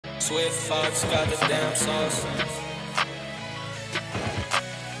Swift Fox got the damn sauce.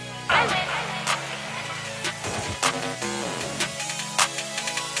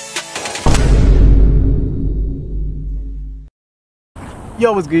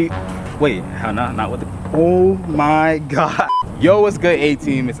 Yo, what's good? Wait, how not what the? Oh my god. Yo, what's good,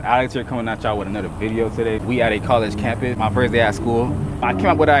 A-Team? It's Alex here coming at y'all with another video today. We at a college campus, my first day at school. I came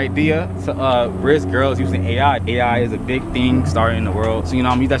up with an idea to Rizz girls using AI. AI is a big thing starting in the world. So, you know,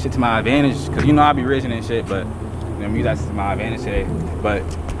 I'm using that shit to my advantage. Cause you know I be rizzing and shit, but you know, I'm using that to my advantage today. But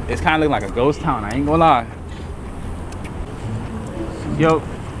it's kind of looking like a ghost town, I ain't gonna lie. Yo,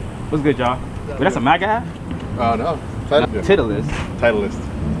 what's good, y'all? Wait, that's a MAGA hat? Oh, no. Titleist. Titleist.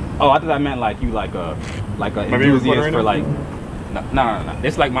 Oh, I thought that meant like you like a enthusiast for like no.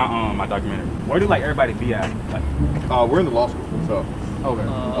 It's like my my documentary. Where do like everybody be at? Like, we're in the law school, so okay,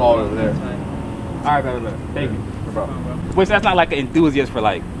 all over there. All right, brother. Thank you. No problem. Wait, so that's not like an enthusiast for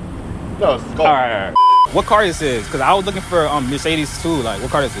like? No, it's called. All right. What car this is? Cause I was looking for Mercedes too. Like,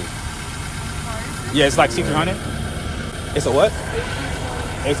 what car this is? Yeah, it's like C300. It's a what?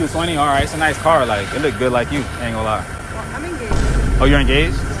 A220. All right, it's a nice car. Like, it look good. Like you, ain't gonna lie. Well, I'm engaged. Oh, you're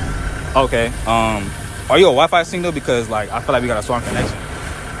engaged? Okay. Are you a Wi-Fi single? Because like I feel like we got a strong connection.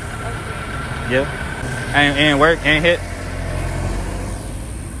 Okay. Yeah. And work and hit.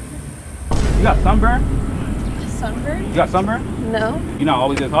 You got sunburn? Sunburn? You got sunburn? No. You not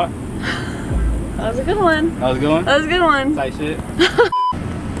always this hot? That was a good one. That was a good one? That was a good one. Tight shit.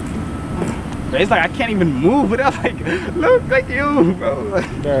 It's like I can't even move without like look like you, bro.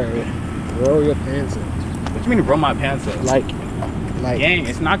 Roll your pants up. What you mean to roll my pants up? Like. Gang,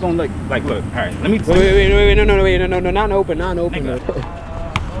 it's not gonna look like. Look, all right. Let me. Wait, no, not open. Nigga.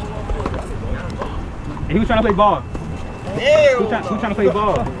 Hey, who's trying to play ball? Who's trying to play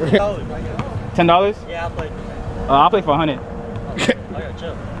ball? $10? Yeah, I'll play. I'll play for 100. Okay,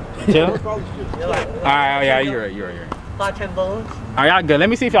 chill. Chill? All right, yeah, you're right. 5, 10 balloons. All right, y'all good. Let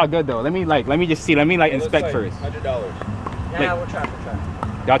me see if y'all good though. Let me just see. Let me like inspect first. $100. Yeah, we'll try.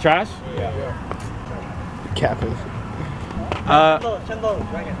 Y'all trash? Yeah. Capping. 10 balloons,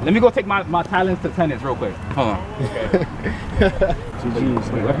 right here. Let me go take my talents to tennis real quick. Hold on. Okay.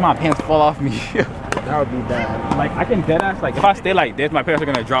 Wait, what if my pants fall off me? That would be bad. Like I can dead ass. Like if I stay like this, my pants are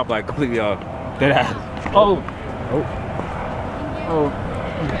gonna drop like completely off. Dead ass. Oh.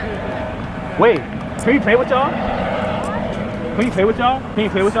 Wait. Can we play with y'all? Can you play with y'all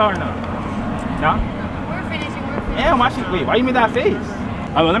or no? No? We're finishing. Damn, why you made that face?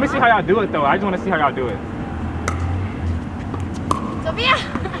 Let me see how y'all do it though. I just want to see how y'all do it. Sophia!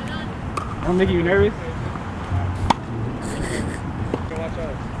 I'm making you nervous?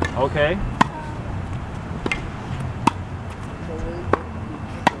 Okay.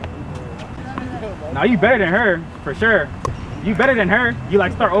 Now you better than her, for sure. You better than her. You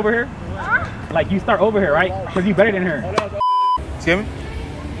like start over here? Like you start over here, right? Because you better than her. Excuse me?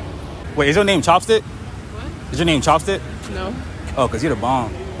 Wait, is your name Chopstick? What? Is your name Chopstick? No. Oh, because you're the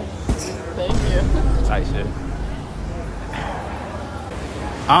bomb. Thank you. Tight shit.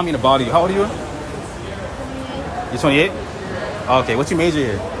 I don't mean to bother you. How old are you? You're 28? Okay, what's your major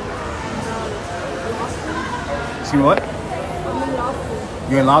here? Excuse me, what? I'm in law school.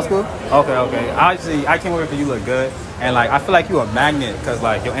 You in law school? Okay. I came over because you look good. And like, I feel like you're a magnet because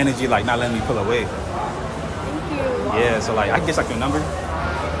like your energy like not letting me pull away. Thank you. Yeah, so like, I can get like your number.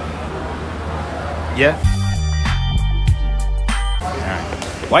 Yeah?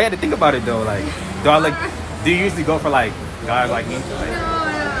 Alright. Why you had to think about it though? Like, do you usually go for like guys like me? Like,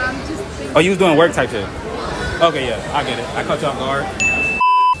 No, I'm just thinking. oh, you was doing work type shit? Okay, yeah, I get it. I caught you off guard.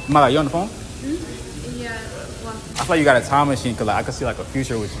 Mala, you on the phone? Yeah, well. I feel like you got a time machine because like, I could see like a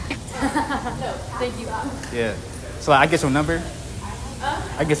future with you. No, thank you. Yeah. So like, I get your number?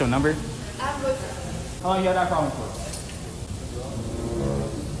 I get your number? I have a boyfriend. How long you had that problem for?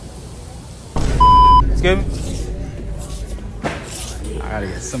 Excuse me? I gotta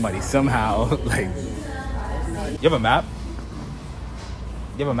get somebody somehow. Like, you have a map?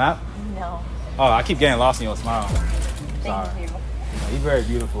 You have a map? No. Oh, I keep getting lost in your smile. Sorry. Thank you. You're very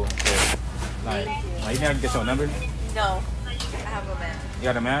beautiful. So, like, you never get your number? No, I have a man. You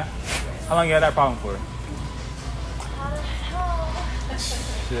got a man? How long you had that problem for?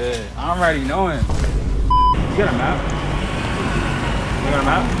 Shit, I'm already knowing. You got a map? You got a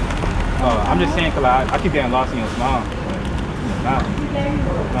map? Oh, I'm just saying because I keep getting lost in your smile. Map. You know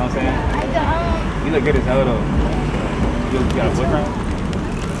what I'm saying? I don't. You look good as hell though. You got a boyfriend?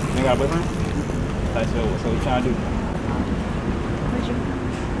 You got a boyfriend? Like, so what you trying to do?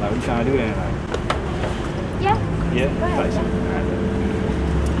 Like, what you trying to do then? Like, Yeah. yeah? Like,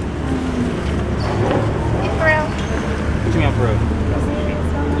 For real. what you mean for real?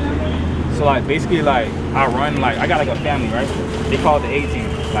 So like basically like I run like I got like a family, right? They call it the A team.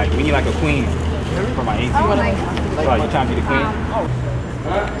 Like we need like a queen for my A team. Oh my god. So like, you trying to be the queen? No,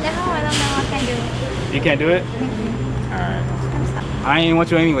 I don't know. I can do it. You can't do it? Alright. I ain't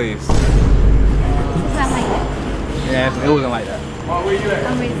want you anyways. It's not like that. Yeah, it wasn't like that. I'm really sorry.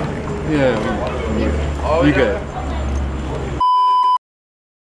 Yeah. You good.